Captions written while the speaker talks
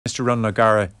Mr. Ronan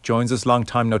O'Gara joins us. Long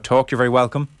time no talk. You're very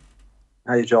welcome.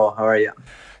 Hi, Joe. How are you?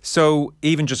 So,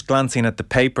 even just glancing at the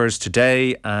papers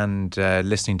today and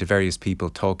listening to various people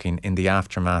talking in the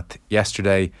aftermath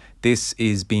yesterday, this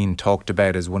is being talked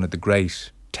about as one of the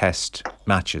great test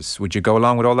matches. Would you go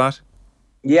along with all that?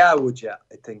 Yeah, I would, yeah.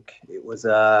 I think it was...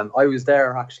 I was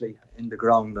there, actually, in the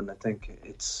ground, and I think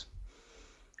it's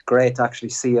great to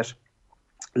actually see it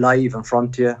live in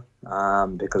front of you,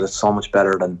 because it's so much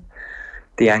better than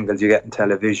the angles you get in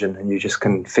television, and you just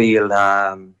can feel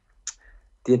the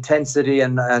intensity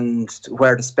and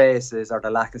where the space is, or the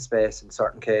lack of space in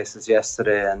certain cases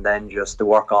yesterday, and then just the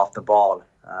work off the ball.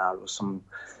 There was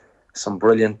some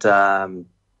brilliant, I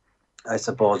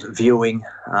suppose, viewing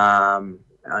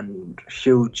and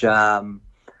huge, I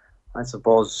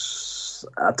suppose,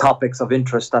 topics of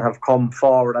interest that have come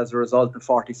forward as a result of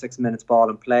 46 minutes ball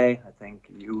and play. I think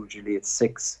usually it's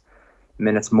 6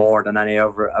 minutes more than any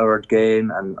other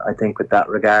game, and I think with that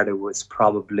regard it was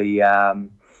probably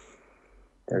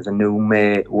there's a new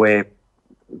way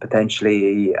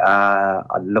potentially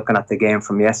looking at the game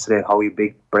from yesterday, how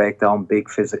you break down big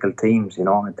physical teams. You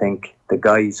know, I think the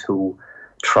guys who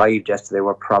thrived yesterday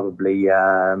were probably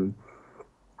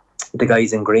the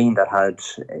guys in green that had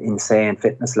insane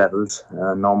fitness levels,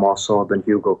 no more so than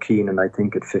Hugo Keenan, I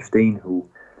think, at 15, who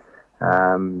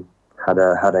had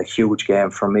a huge game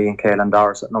for me. And Caelan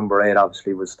Doris at number 8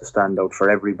 obviously was the standout for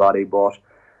everybody, but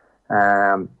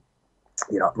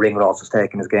Ringrose was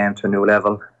taking his game to a new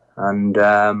level, and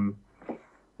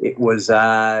it was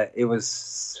I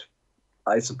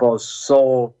suppose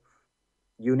so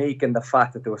unique in the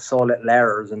fact that there were so little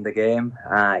errors in the game,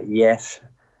 yet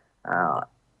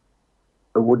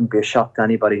it wouldn't be a shock to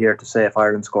anybody here to say if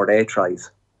Ireland scored 8 tries,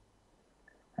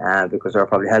 because they were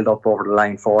probably held up over the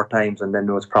line 4 times, and then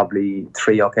there was probably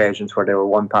 3 occasions where they were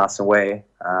 1 pass away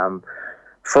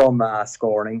from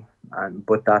scoring,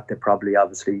 but that they probably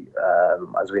obviously,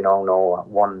 as we now know,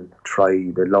 1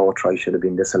 try, the low try, should have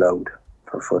been disallowed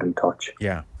for foot and touch.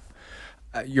 Yeah.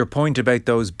 Your point about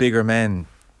those bigger men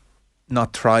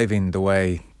not thriving the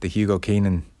way the Hugo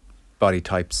Keenan body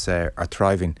types are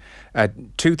thriving.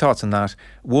 2 thoughts on that.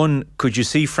 One, could you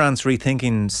see France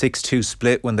rethinking 6-2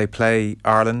 split when they play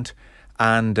Ireland?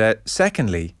 And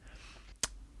secondly,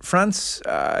 France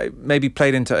maybe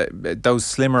played into those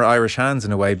slimmer Irish hands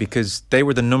in a way, because they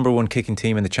were the number 1 kicking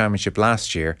team in the championship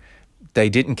last year. They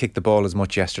didn't kick the ball as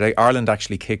much yesterday. Ireland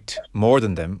actually kicked more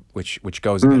than them, which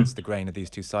goes against the grain of these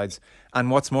two sides. And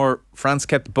what's more, France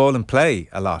kept the ball in play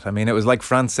a lot. I mean, it was like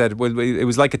France said, well, it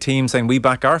was like a team saying, we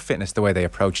back our fitness, the way they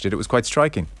approached it. It was quite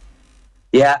striking.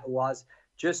 Yeah, it was.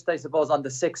 Just, I suppose, on the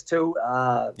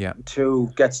 6-2,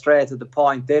 to get straight to the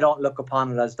point, they don't look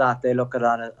upon it as that. They look at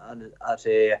it as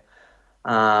a,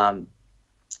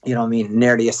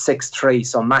 nearly a 6-3.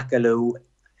 So Macalou,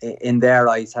 in their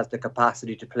eyes, has the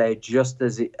capacity to play just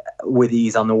as with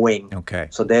ease on the wing. Okay.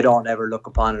 So they don't ever look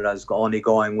upon it as only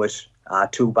going with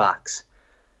 2 backs.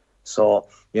 So,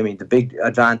 the big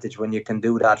advantage when you can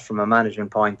do that from a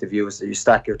management point of view is that you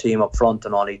stack your team up front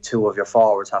and only 2 of your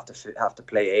forwards have to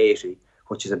play 80,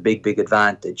 which is a big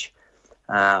advantage.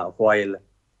 While,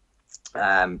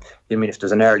 if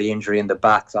there's an early injury in the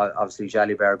backs, obviously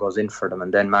Jalibert goes in for them,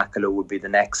 and then Macalou would be the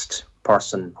next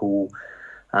person who,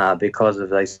 because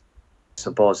of, I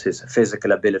suppose, his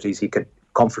physical abilities, he could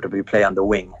comfortably play on the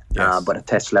wing. Yes. But at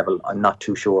test level, I'm not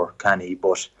too sure can he.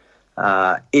 But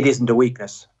it isn't a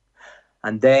weakness.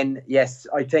 And then, yes,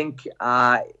 I think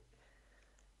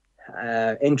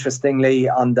interestingly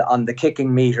on the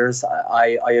kicking meters,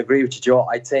 I agree with you, Joe.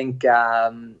 I think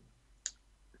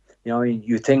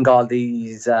you think all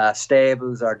these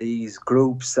stables or these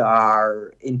groups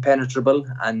are impenetrable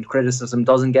and criticism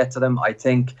doesn't get to them. I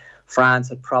think France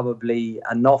had probably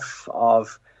enough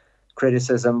of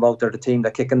criticism about they're the team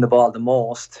that kicking the ball the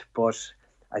most, but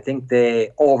I think they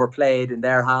overplayed in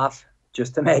their half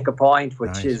just to make a point,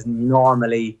 which is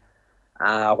normally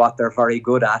what they're very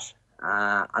good at.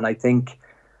 And I think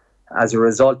as a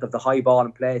result of the high ball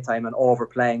and play time and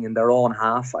overplaying in their own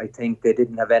half, I think they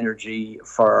didn't have energy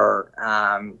for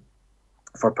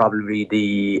probably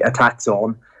the attack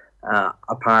zone,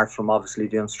 apart from obviously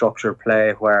the unstructured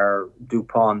play where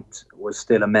Dupont was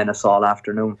still a menace all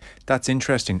afternoon. That's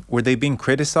interesting. Were they being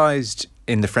criticised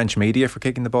in the French media for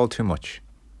kicking the ball too much?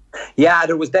 Yeah,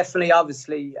 there was definitely,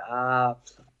 obviously,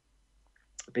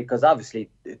 because obviously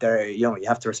you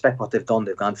have to respect what they've done.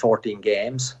 They've gone 14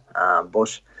 games,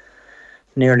 but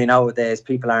nearly nowadays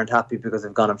people aren't happy because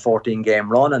they've gone a 14-game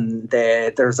run, and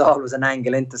there's always an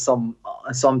angle into some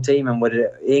team. And with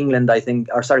England,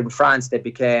 with France, they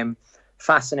became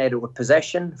fascinated with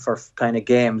possession for kind of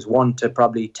games 1 to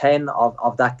probably 10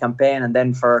 of that campaign, and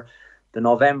then for the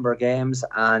November games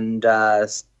and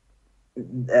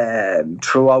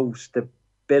throughout the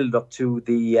build up to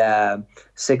the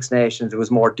Six Nations, it was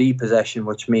more deep possession,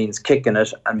 which means kicking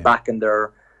it and backing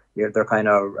their kind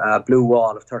of blue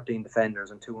wall of 13 defenders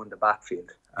and 2 in the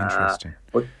backfield. Interesting.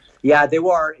 But yeah, they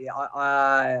were.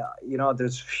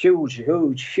 There's huge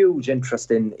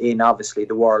interest in obviously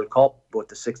the World Cup, but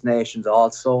the Six Nations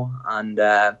also, and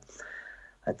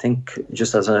I think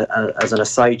just as an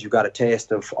aside, you got a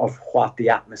taste of what the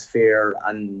atmosphere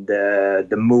and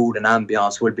the mood and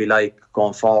ambience will be like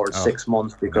going forward 6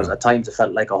 months, because at times it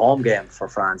felt like a home game for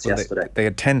France yesterday. They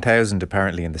had 10,000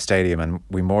 apparently in the stadium, and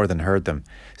we more than heard them.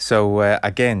 So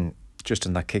again, just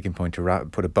on that kicking point, to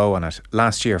put a bow on it,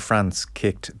 last year France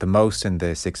kicked the most in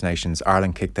the Six Nations,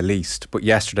 Ireland kicked the least, but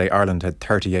yesterday Ireland had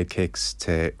 38 kicks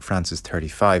to France's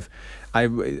 35.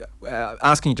 I'm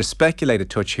asking you to speculate a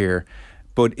touch here,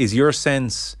 but is your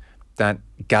sense that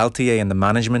Galtier and the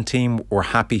management team were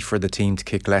happy for the team to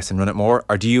kick less and run it more,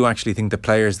 or do you actually think the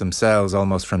players themselves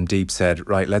almost from deep said,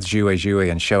 right, let's jouer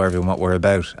and show everyone what we're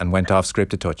about, and went off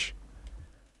script a touch?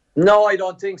 No, I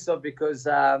don't think so, because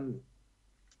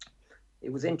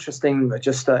it was interesting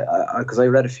just because I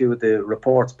read a few of the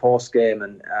reports post-game,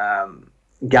 and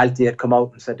Galtier had come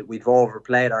out and said that we've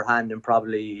overplayed our hand in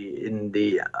probably in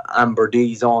the Amber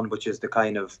D zone, which is the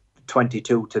kind of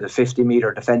 22 to the 50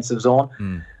 metre defensive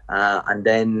zone. And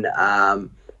then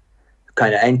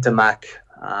kind of Entamac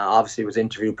obviously was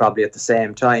interviewed probably at the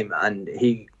same time, and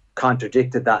he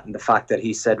contradicted that in the fact that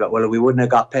he said, well, we wouldn't have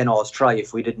got Penno's try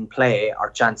if we didn't play or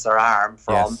chance our arm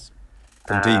from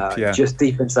deep, just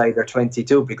deep inside their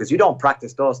 22, because you don't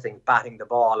practice those things, batting the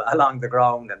ball along the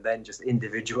ground and then just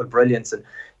individual brilliance, and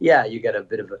you get a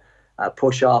bit of a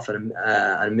push off and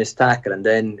a missed tackle, and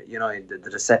then the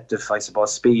deceptive, I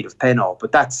suppose, speed of Penno.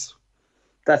 But that's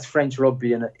French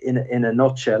rugby in a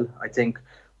nutshell. I think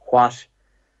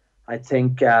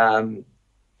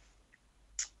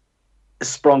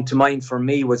sprung to mind for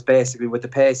me was basically with the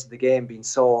pace of the game being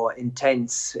so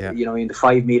intense, in the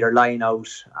 5 metre line out,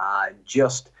 I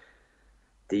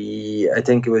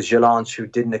think it was Jelance who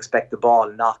didn't expect the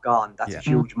ball knock on. That's a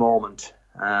huge moment.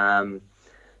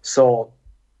 So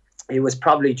it was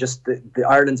probably just the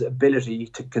Ireland's ability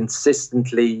to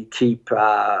consistently keep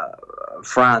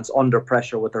France under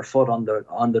pressure with their foot on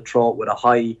the throat with a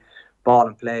high ball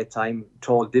and play time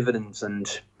told dividends,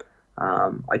 and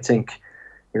I think,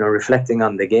 reflecting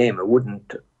on the game, it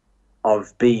wouldn't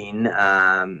have been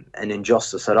an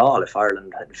injustice at all if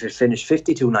Ireland had finished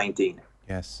 52-19.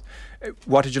 Yes.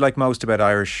 What did you like most about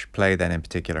Irish play then in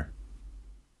particular?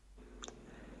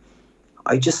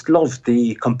 I just loved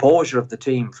the composure of the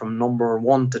team from number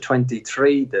 1 to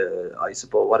 23, I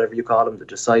suppose, whatever you call them, the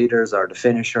deciders or the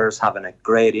finishers, having a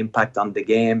great impact on the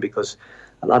game, because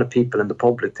a lot of people in the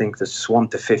public think this is 1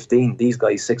 to 15. These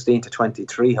guys, 16 to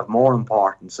 23, have more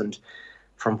importance. And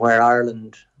from where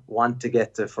Ireland want to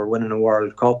get to for winning a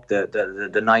World Cup,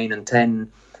 the 9 and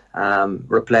 10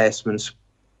 replacements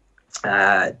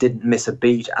didn't miss a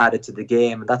beat, added to the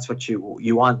game, and that's what you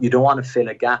want. You don't want to fill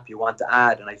a gap, you want to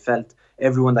add, and I felt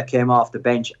everyone that came off the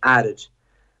bench added,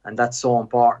 and that's so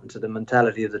important to the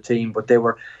mentality of the team. But there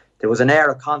was an air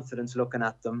of confidence looking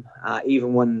at them,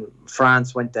 even when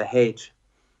France went ahead.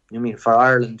 For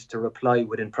Ireland to reply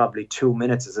within probably 2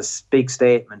 minutes is a big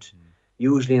statement.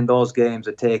 Usually in those games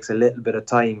it takes a little bit of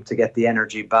time to get the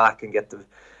energy back and get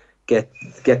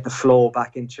the flow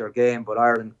back into your game, but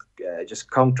Ireland just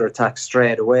counter-attacked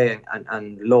straight away,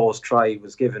 and Lowe's try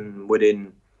was given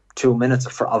within 2 minutes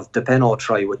of the Penno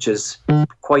try, which is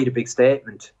quite a big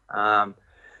statement. I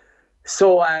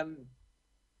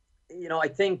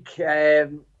think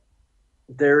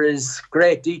there is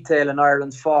great detail in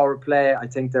Ireland's forward play. I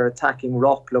think their attacking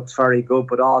ruck looks very good,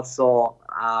 but also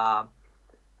I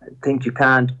think you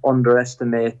can't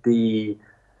underestimate the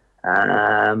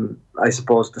I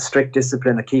suppose the strict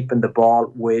discipline of keeping the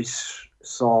ball with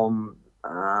some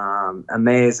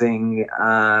amazing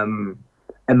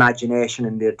imagination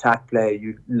in the attack play.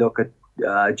 You look at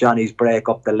Johnny's break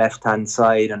up the left-hand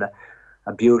side and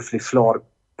a beautifully flowed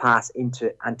pass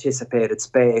into anticipated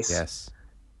space. Yes.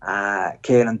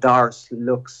 Caelan Doris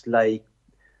looks like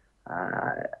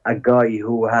a guy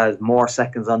who has more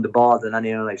seconds on the ball than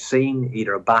anyone I've seen,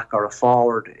 either a back or a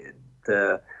forward.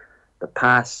 The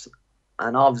pass,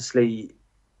 and obviously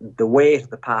the weight of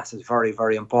the pass is very,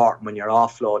 very important when you're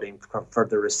offloading for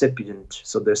the recipient.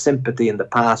 So the sympathy in the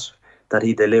pass that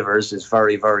he delivers is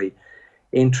very, very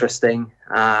interesting.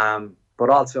 But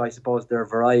also, I suppose, their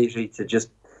variety to just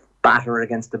batter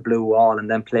against the blue wall and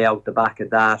then play out the back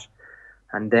of that.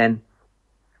 And then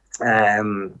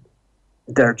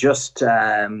they're just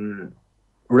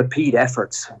repeat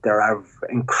efforts. They're an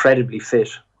incredibly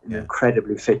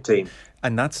fit team.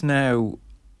 And that's now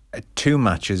 2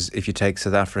 matches if you take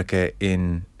South Africa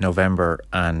in November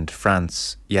and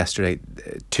France yesterday.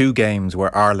 2 games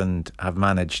where Ireland have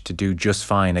managed to do just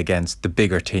fine against the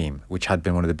bigger team, which had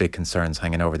been one of the big concerns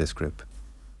hanging over this group.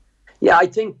 Yeah, I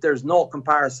think there's no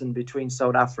comparison between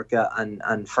South Africa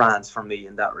and France for me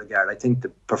in that regard. I think the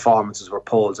performances were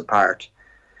poles apart.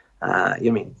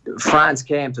 France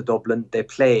came to Dublin, they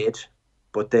played,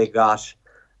 but they got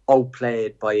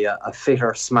outplayed by a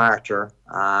fitter, smarter,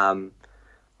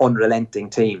 unrelenting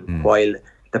team. While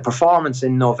the performance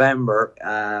in November,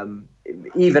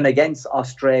 even against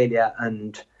Australia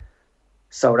and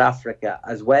South Africa,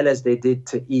 as well as they did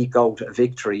to eke out a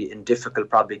victory in difficult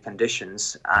probably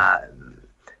conditions,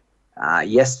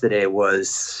 yesterday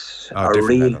was a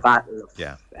real level. Battle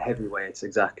of heavyweights,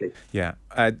 exactly. Yeah,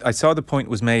 I saw the point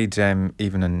was made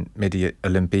even in Midi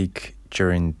Olympique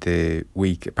during the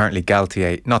week. Apparently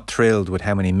Galtier not thrilled with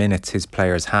how many minutes his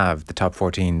players have, the top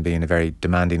 14 being a very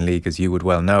demanding league, as you would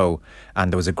well know,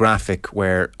 and there was a graphic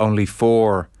where only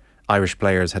 4 Irish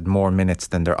players had more minutes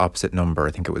than their opposite number.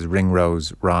 I think it was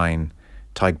Ringrose, Ryan,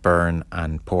 Tyke Byrne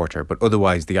and Porter, but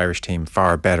otherwise the Irish team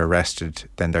far better rested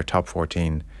than their top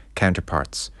 14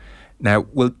 counterparts. Now,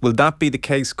 will that be the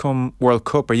case come World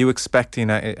Cup? Are you expecting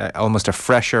almost a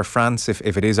fresher France if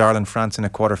it is Ireland-France in a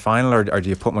quarter-final, or do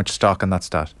you put much stock on that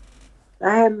stat?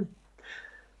 Well,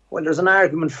 there's an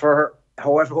argument for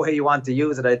however way you want to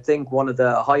use it. I think one of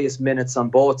the highest minutes on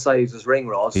both sides was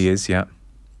Ringrose. He is, yeah.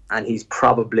 And he's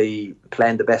probably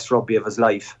playing the best rugby of his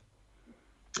life.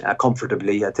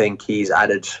 Comfortably, I think he's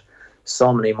added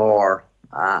so many more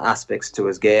aspects to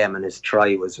his game, and his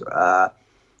try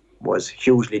was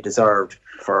hugely deserved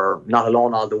for not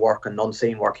alone all the work and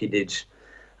unseen work he did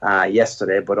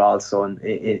yesterday, but also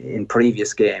in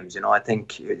previous games. I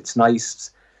think it's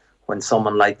nice when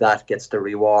someone like that gets the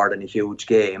reward in a huge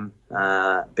game,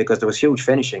 because there was huge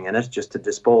finishing in it, just to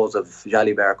dispose of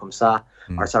Jalibert comme ça,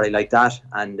 like that,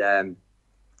 and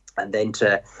then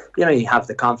to you have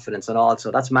the confidence, and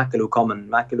also that's Macalou coming.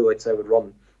 Macalou, I'd say, would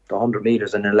run the 100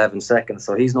 metres in 11 seconds,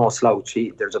 so he's no slouch.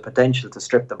 There's a potential to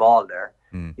strip the ball there.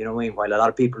 You know what I mean? While a lot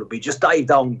of people would be just dive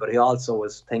down, but he also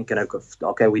was thinking,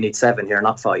 okay, we need 7 here,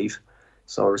 not 5.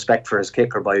 So respect for his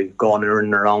kicker by going in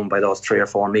and around by those 3 or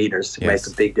 4 metres. It makes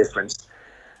a big difference.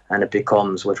 And it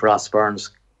becomes, with Ross Byrne's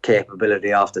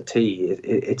capability off the tee,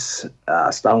 it's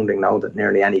astounding now that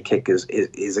nearly any kick is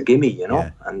a gimme,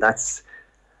 and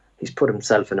he's put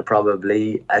himself in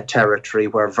probably a territory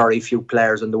where very few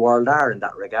players in the world are in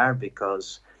that regard,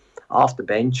 because off the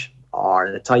bench or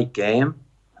in a tight game,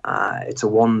 it's a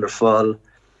wonderful.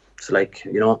 It's like,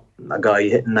 a guy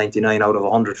hitting 99 out of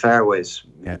 100 fairways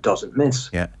doesn't miss.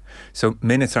 Yeah. So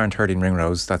minutes aren't hurting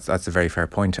Ringrose. That's a very fair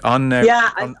point. On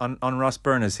Ross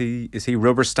Byrne, is he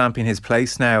rubber stamping his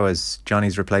place now as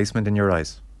Johnny's replacement in your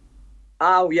eyes?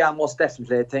 Oh yeah, most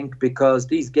definitely. I think because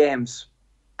these games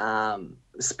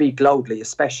speak loudly,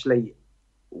 especially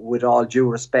with all due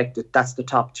respect, that's the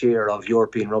top tier of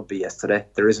European rugby yesterday.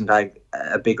 There isn't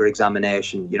a bigger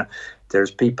examination.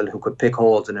 There's people who could pick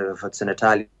holes in it if it's an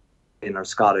Italian or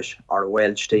Scottish or a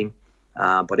Welsh team,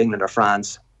 but England or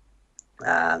France,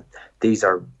 these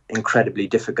are incredibly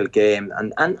difficult games,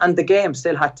 and the game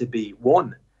still had to be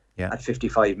won. At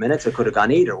 55 minutes, it could have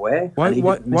gone either way.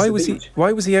 Why was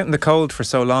he out in the cold for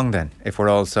so long then? If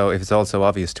it's also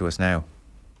obvious to us now.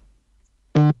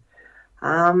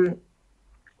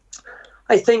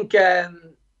 I think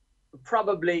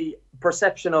probably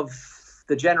perception of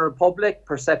the general public,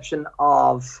 perception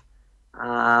of.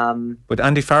 But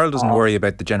Andy Farrell doesn't worry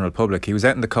about the general public. He was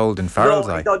out in the cold in Farrell's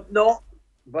eye. No,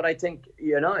 but I think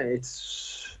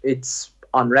it's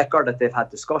on record that they've had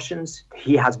discussions.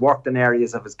 He has worked in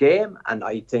areas of his game, and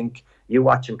I think you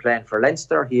watch him playing for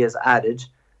Leinster, he has added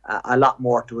a lot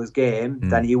more to his game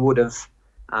than he would have.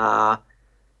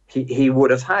 He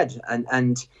would have had,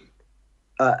 and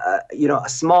a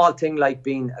small thing like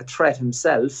being a threat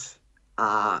himself,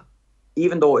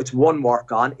 even though it's one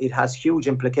work on, it has huge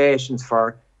implications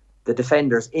for the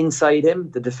defenders inside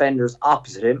him, the defenders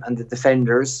opposite him, and the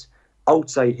defenders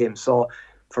outside him. So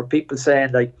for people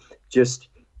saying that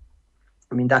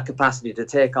capacity to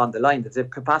take on the line,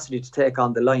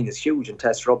 is huge in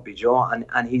Test rugby, Joe,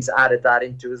 and he's added that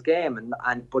into his game,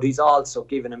 but he's also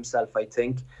given himself, I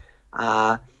think,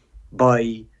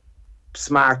 by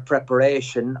smart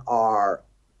preparation or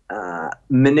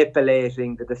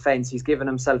manipulating the defence, he's given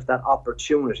himself that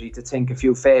opportunity to think a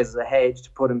few phases ahead, to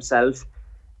put himself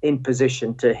in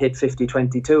position to hit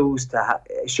 50-22s,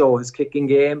 to show his kicking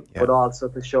game, but also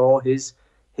to show his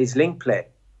his link play.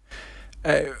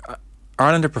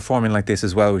 Ireland are performing like this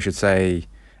as well, we should say,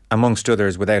 amongst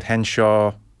others, without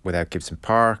Henshaw, without Gibson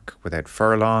Park, without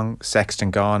Furlong,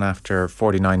 Sexton gone after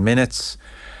 49 minutes.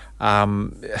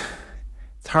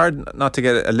 It's hard not to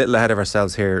get a little ahead of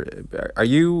ourselves here. Are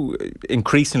you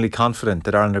increasingly confident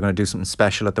that Ireland are going to do something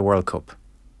special at the World Cup?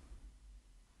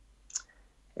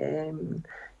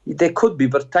 They could be,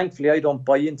 but thankfully I don't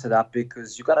buy into that,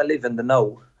 because you got to live in the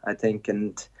now, I think.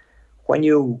 And when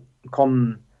you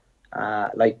come,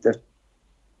 like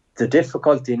the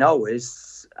difficulty now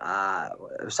is,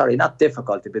 not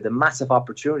difficulty, but the massive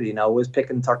opportunity now is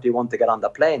picking 31 to get on the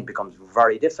plane becomes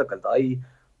very difficult. I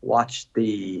watched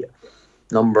the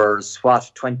numbers,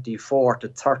 24 to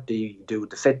 30 do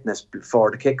the fitness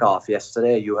before the kickoff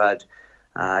yesterday. You had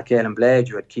Caelan Blade,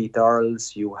 you had Keith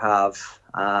Earls, you have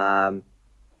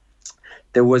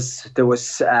there was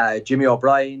Jimmy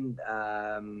O'Brien,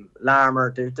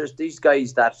 Larmer. There's these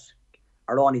guys that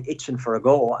are only itching for a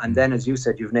go, and then, as you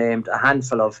said, you've named a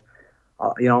handful of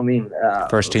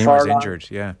first teamers injured,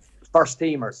 first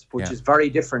teamers, which is very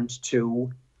different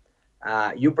to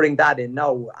you bring that in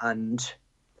now, and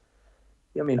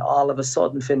all of a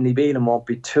sudden Finlay Bealham won't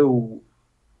be too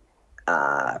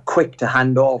quick to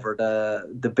hand over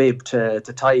the bib to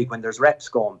Tadhg when there's reps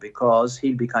going, because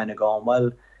he'll be kind of going,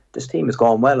 well, this team is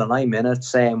going well and I'm in it.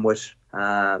 Same with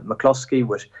McCluskey,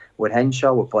 with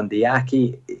Henshaw, with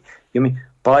Bundyaki.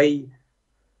 By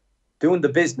doing the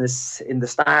business in the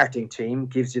starting team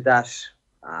gives you that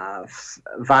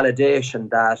validation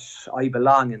that I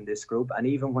belong in this group. And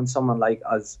even when someone like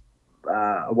us,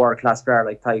 a world-class player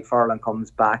like Tadhg Furlong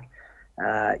comes back,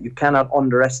 you cannot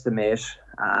underestimate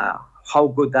how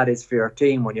good that is for your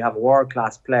team when you have a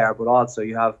world-class player, but also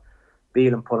you have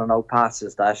Bealham pulling out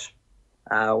passes that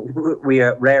we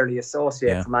rarely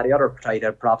associate from any other tight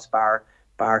end props bar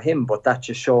him. But that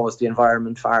just shows the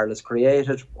environment Farrell has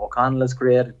created, O'Connell has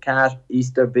created, Cat,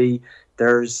 Easterby.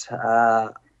 There's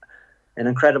an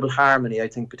incredible harmony, I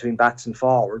think, between backs and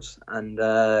forwards, and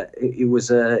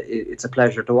it's a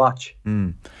pleasure to watch.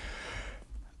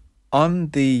 On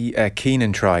the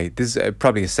Keenan try, this is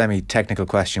probably a semi-technical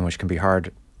question which can be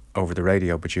hard over the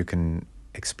radio, but you can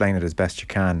explain it as best you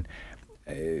can.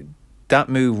 That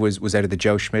move was out of the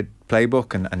Joe Schmidt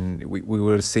playbook, and we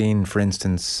would have seen, for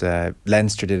instance,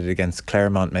 Leinster did it against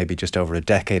Claremont maybe just over a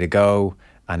decade ago,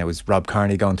 and it was Rob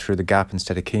Kearney going through the gap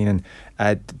instead of Keenan.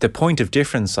 The point of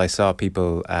difference I saw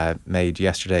people made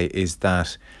yesterday is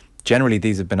that generally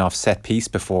these have been off set piece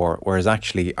before, whereas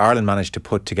actually Ireland managed to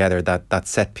put together that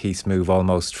set piece move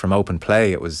almost from open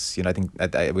play. It was, I think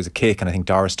it was a kick, and I think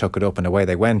Doris took it up and away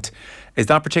they went. Is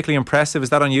that particularly impressive? Is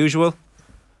that unusual?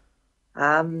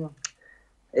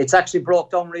 It's actually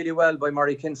broke down really well by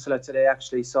Murray Kinsella today,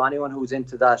 actually. So anyone who's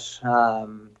into that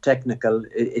technical,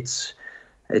 it's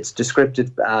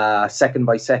descripted second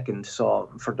by second. So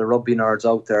for the rugby nerds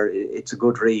out there, it's a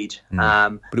good read.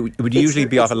 But it would usually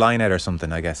be off a line out or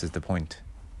something, I guess, is the point.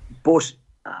 But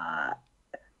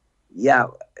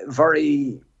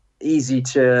very easy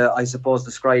to, I suppose,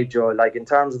 describe, Joe. Like in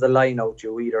terms of the line out,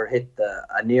 you either hit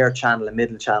a near channel, a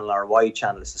middle channel, or a wide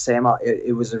channel. It's the same.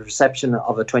 It was a reception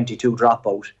of a 22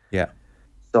 dropout. Yeah.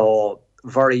 So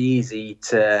very easy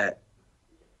to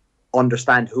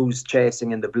understand who's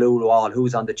chasing in the blue wall,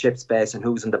 who's on the chip space, and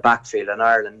who's in the backfield. In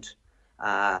Ireland,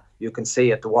 you can see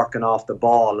it, the working off the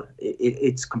ball.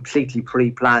 It's completely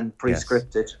pre-planned,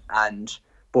 pre-scripted,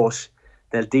 but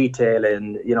they'll detail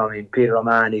in, Peter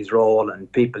O'Mahony's role and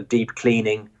people deep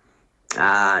cleaning,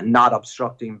 not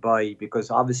obstructing by, because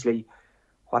obviously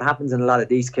what happens in a lot of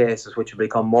these cases, which will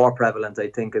become more prevalent, I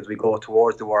think, as we go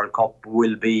towards the World Cup,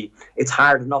 will be, it's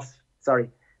hard enough,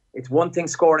 it's one thing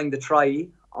scoring the try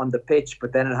on the pitch,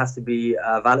 but then it has to be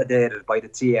validated by the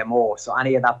TMO. So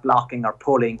any of that blocking or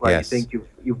pulling where you think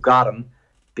you've got them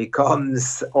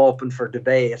becomes open for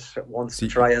debate once the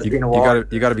try has been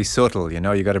awarded. You got to be subtle,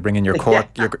 you got to bring in your core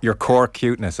your core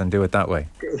cuteness and do it that way.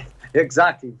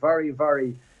 Exactly, very,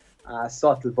 very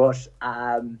subtle, but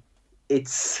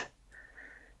it's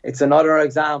another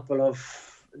example of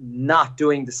not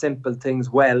doing the simple things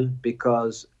well,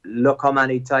 because look how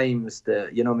many times the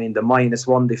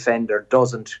 -1 defender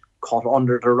doesn't cut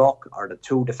under the ruck, or the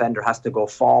 2 defender has to go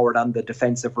forward on the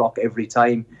defensive ruck every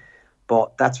time.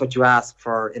 But that's what you ask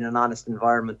for in an honest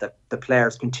environment, that the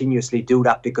players continuously do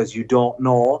that, because you don't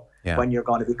know when you're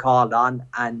going to be called on.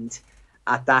 And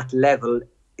at that level,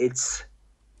 it's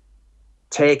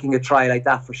taking a try like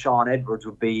that for Sean Edwards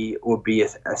would be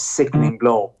a sickening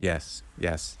blow. Yes.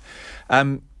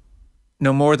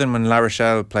 No more than when La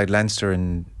Rochelle played Leinster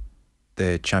in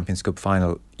the Champions Cup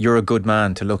final. You're a good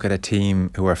man to look at a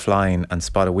team who are flying and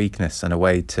spot a weakness and a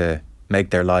way to make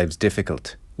their lives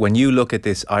difficult. When you look at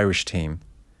this Irish team,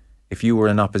 if you were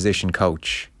an opposition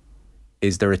coach,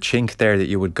 is there a chink there that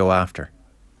you would go after?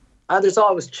 There's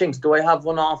always chinks. Do I have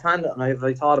one offhand? And have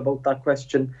I thought about that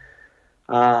question?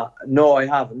 No, I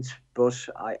haven't. But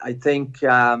I think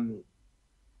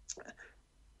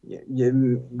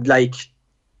like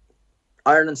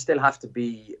Ireland still have to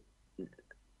be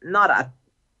not at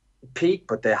peak,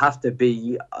 but they have to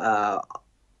be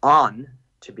on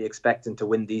to be expecting to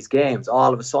win these games.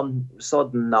 All of a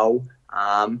sudden now,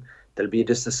 there'll be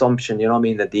this assumption, you know what I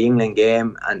mean, that the England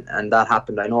game, and that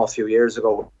happened, I know, a few years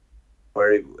ago,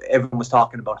 where everyone was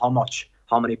talking about how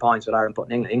many points would Ireland put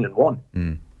in England. England won.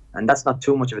 And that's not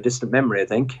too much of a distant memory, I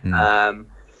think.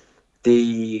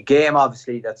 The game,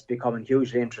 obviously, that's becoming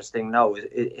hugely interesting now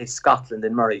is Scotland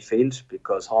in Murrayfield,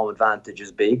 because home advantage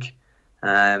is big.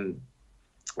 And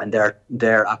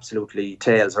they're absolutely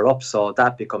tails are up, so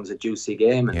that becomes a juicy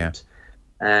game.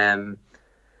 And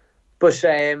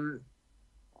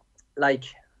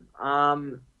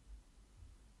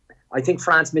I think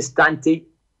France missed Dante.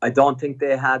 I don't think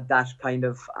they had that kind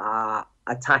of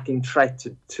attacking threat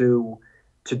to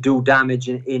do damage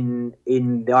in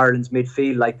the Ireland's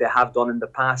midfield like they have done in the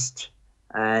past.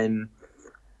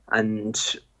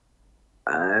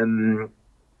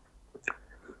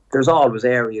 There's always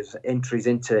areas, entries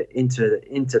into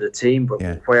the team, but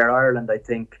where Ireland, I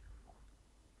think,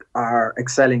 are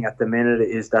excelling at the minute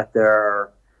is that they're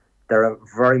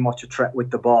very much a threat with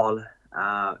the ball,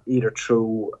 either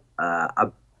through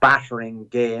a battering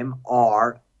game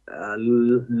or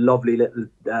lovely little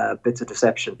bits of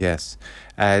deception. Yes.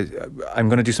 I'm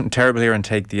going to do something terrible here and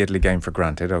take the Italy game for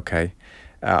granted, okay.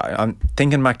 I'm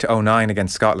thinking back to 2009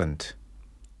 against Scotland.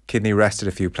 Kidney rested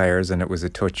a few players and it was a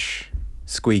touch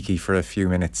squeaky for a few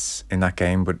minutes in that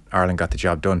game, but Ireland got the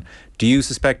job done. Do you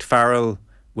suspect Farrell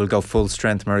will go full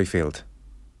strength Murrayfield?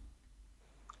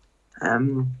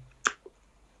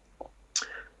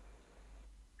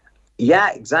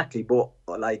 Yeah, exactly. But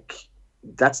like,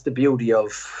 that's the beauty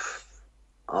of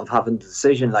having the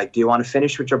decision. Like, do you want to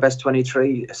finish with your best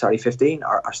 15,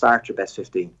 or start your best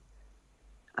 15?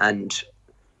 And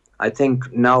I think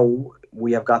now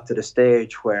we have got to the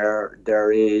stage where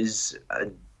there is a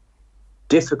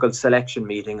difficult selection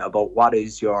meeting about what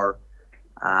is your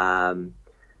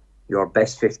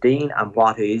best 15 and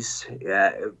what is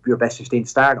your best 15 to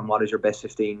start and what is your best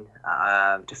 15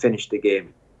 to finish the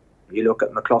game. You look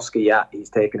at McCluskey, he's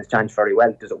taken his chance very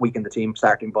well. Does it weaken the team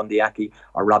starting Bundyaki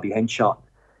or Robbie Henshaw?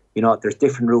 You know, there's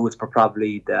different rules for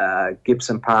probably the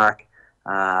Gibson Park,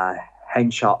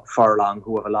 Henshaw, Furlong,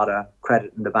 who have a lot of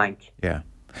credit in the bank. Yeah.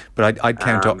 But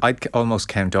I'd almost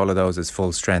count all of those as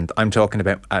full strength. I'm talking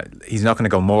about he's not going to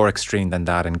go more extreme than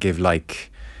that and give,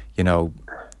 like, you know,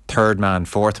 third man,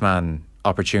 fourth man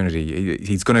opportunity.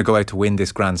 He's going to go out to win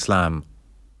this Grand Slam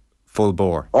full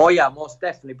bore. Oh yeah, most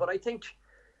definitely. But I think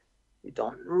you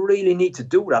don't really need to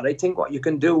do that. I think what you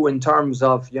can do in terms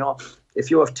of, you know,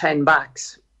 if you have 10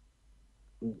 backs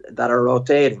that are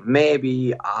rotating,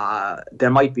 maybe there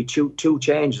might be two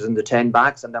changes in the 10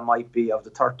 backs, and there might be, of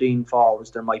the 13 forwards,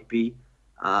 there might be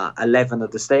 11 of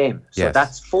the same. So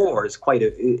that's 4 is quite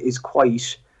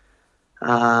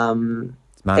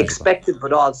expected,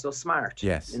 but also smart.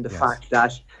 In the fact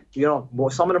that, you know,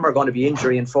 some of them are going to be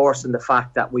injury enforced, in the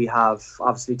fact that we have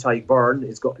obviously Byrne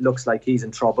looks like he's in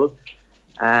trouble.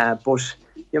 But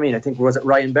I mean, I think, was it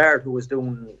Ryan Baird who was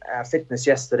doing fitness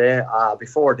yesterday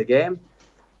before the game?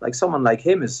 Like, someone like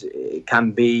him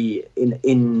can be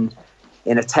in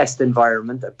a test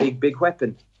environment a big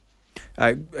weapon.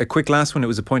 A quick last one. It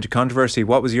was a point of controversy.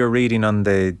 What was your reading on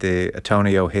the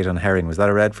Antonio hit on Herring? Was that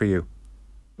a red for you?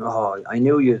 Oh, I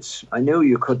knew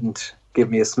you couldn't give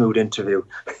me a smooth interview.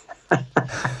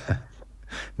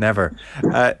 Never.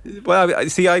 Well,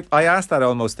 see, I asked that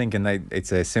almost thinking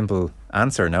it's a simple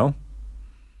answer.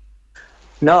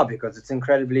 No, because it's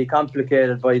incredibly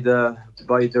complicated by the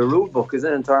rule book,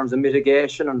 isn't it, in terms of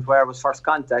mitigation and where was first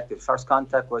contact. If first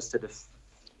contact was to the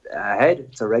head,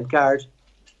 it's a red card.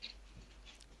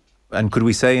 And could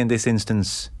we say in this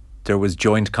instance there was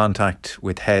joint contact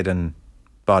with head and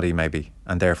body, maybe,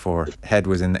 and therefore head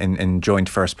was in joint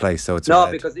first place, so it's no,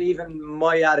 red? Because even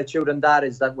my attitude on that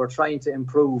is that we're trying to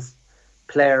improve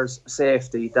players'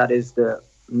 safety. That is the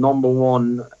number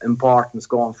one importance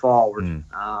going forward.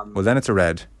 Well, then it's a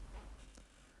red.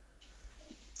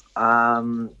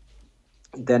 Then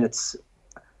it's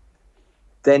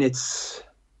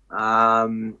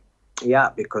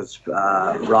because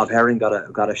Rob Herring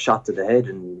got a shot to the head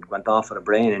and went off with a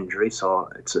brain injury, so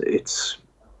it's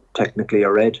technically a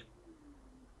red.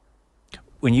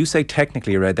 When you say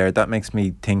technically a red there, that makes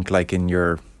me think like in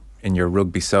your your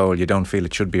rugby soul, you don't feel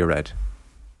it should be a red?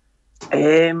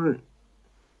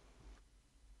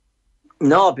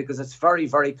 No, because it's very,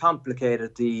 very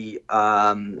complicated, the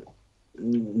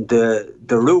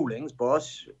rulings.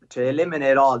 But to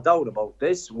eliminate all doubt about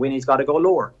this, Winnie's got to go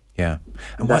lower. Yeah,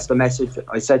 and that's the message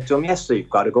I said to him yesterday. You've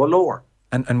got to go lower.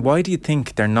 And why do you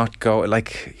think they're not going?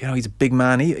 Like, you know, he's a big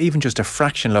man. Even just a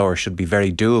fraction lower should be very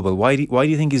doable. Why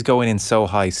do you think he's going in so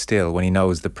high still when he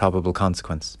knows the probable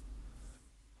consequence?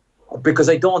 Because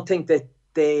I don't think that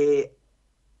they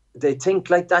think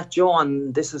like that, Joe,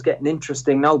 and this is getting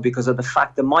interesting now because of the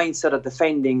fact the mindset of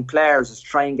defending players is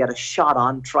try and get a shot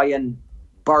on, try and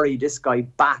bury this guy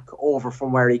back over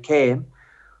from where he came.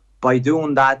 By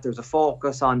doing that, there's a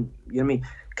focus on, you know what I mean,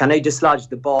 can I dislodge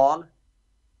the ball,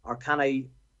 or can I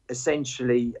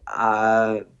essentially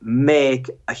make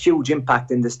a huge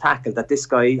impact in this tackle that this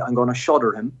guy, I'm going to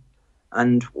shudder him.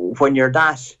 And when you're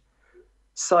that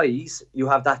size, you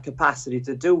have that capacity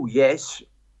to do. Yes,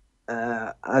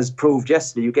 as proved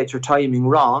yesterday, you get your timing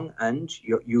wrong and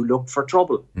you look for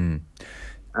trouble. And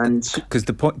because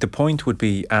the point would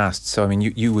be asked. So I mean,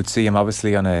 you would see him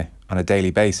obviously on a daily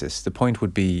basis. The point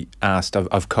would be asked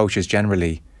of coaches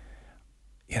generally.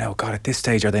 You know, God, at this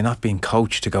stage, are they not being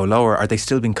coached to go lower? Are they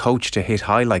still being coached to hit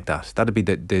high like that? That'd be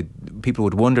the people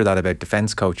would wonder that about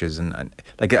defence coaches. And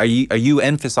like, are you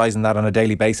emphasising that on a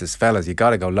daily basis, fellas? You got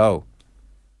to go low.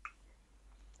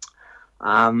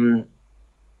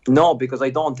 No, because I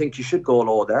don't think you should go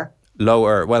low there.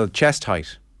 Lower, well, chest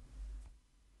height.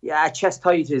 Yeah, chest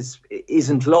height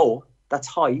isn't low. That's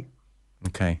high.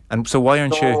 Okay, and so why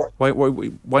aren't you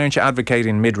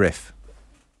advocating midriff?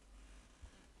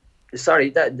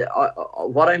 Sorry,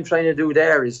 what I'm trying to do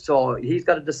there is, so he's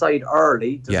got to decide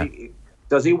early.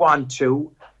 Does he want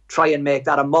to try and make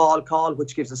that a maul call,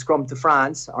 which gives a scrum to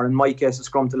France, or in my case, a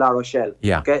scrum to La Rochelle?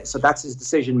 Yeah. Okay, so that's his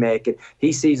decision making.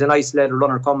 He sees an isolated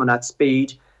runner coming at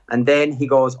speed, and then he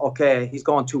goes, okay, he's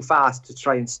going too fast to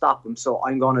try and stop him, so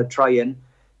I'm going to try and,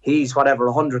 he's whatever,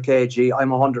 100 kg, I'm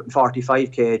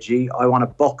 145 kg, I want to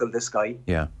buckle this guy.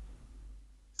 Yeah.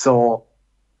 So,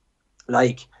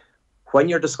 like, when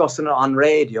you're discussing it on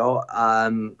radio,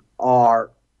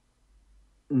 or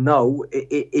no,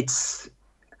 it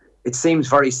seems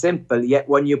very simple. Yet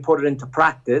when you put it into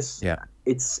practice,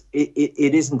 it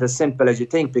isn't as simple as you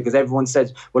think, because everyone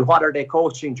says, "Well, what are they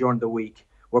coaching during the week?"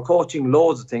 We're coaching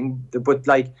loads of things, but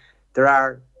like there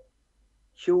are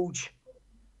huge.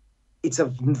 It's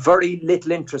of very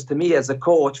little interest to me as a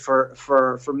coach for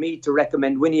me to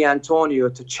recommend Winnie Antonio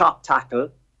to chop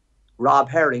tackle Rob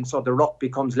Herring, so the ruck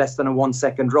becomes less than a 1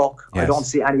 second ruck. Yes. I don't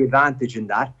see any advantage in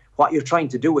that. What you're trying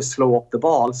to do is slow up the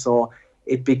ball, so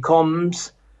it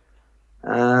becomes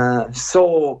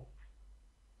so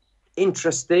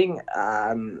interesting /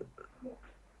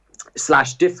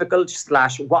 difficult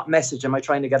 / what message am I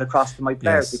trying to get across to my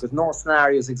players? Yes. Because no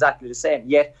scenario is exactly the same,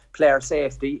 yet player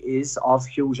safety is of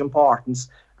huge importance,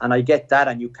 and I get that,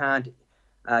 and you can't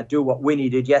do what Winnie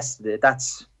did yesterday.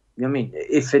 That's, you know what I mean,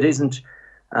 if it isn't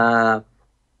a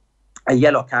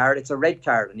yellow card, it's a red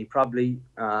card, and he probably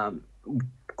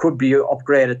could be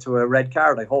upgraded to a red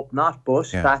card. I hope not, but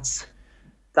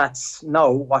that's now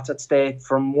what's at stake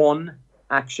from one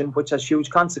action which has huge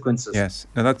consequences. Yes,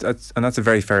 no, that's a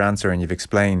very fair answer, and you've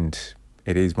explained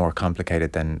it is more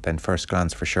complicated than first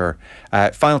glance, for sure.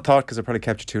 Final thought, because I probably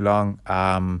kept you too long.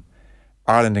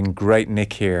 Ireland in great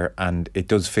nick here, and it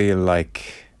does feel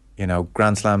like, you know,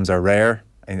 Grand Slams are rare.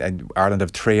 And Ireland have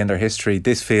 3 in their history.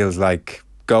 This feels like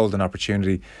golden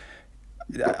opportunity.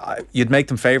 You'd make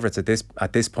them favourites at this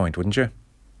point, wouldn't you?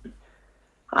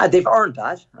 They've earned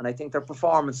that, and I think their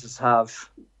performances have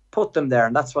put them there,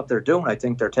 and that's what they're doing. I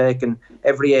think they're taking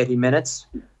every 80 minutes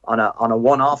on a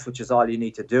one-off, which is all you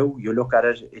need to do. You look at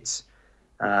it, it's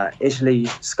Italy,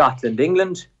 Scotland,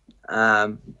 England,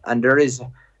 and there is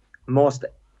most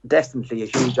definitely a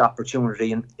huge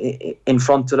opportunity in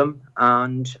front of them.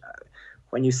 And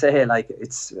when you say, like,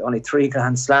 it's only 3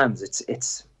 Grand Slams,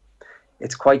 it's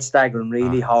quite staggering,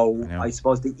 really, how I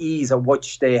suppose the ease at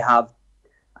which they have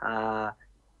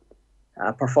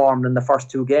performed in the first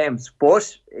 2 games.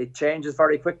 But it changes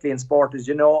very quickly in sport, as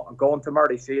you know. Going to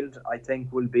Murrayfield, I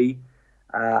think, will be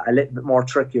a little bit more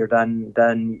trickier than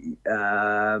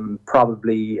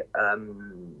probably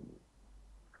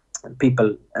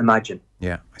people imagine.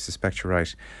 Yeah, I suspect you're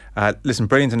right. Listen,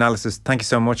 brilliant analysis. Thank you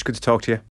so much. Good to talk to you.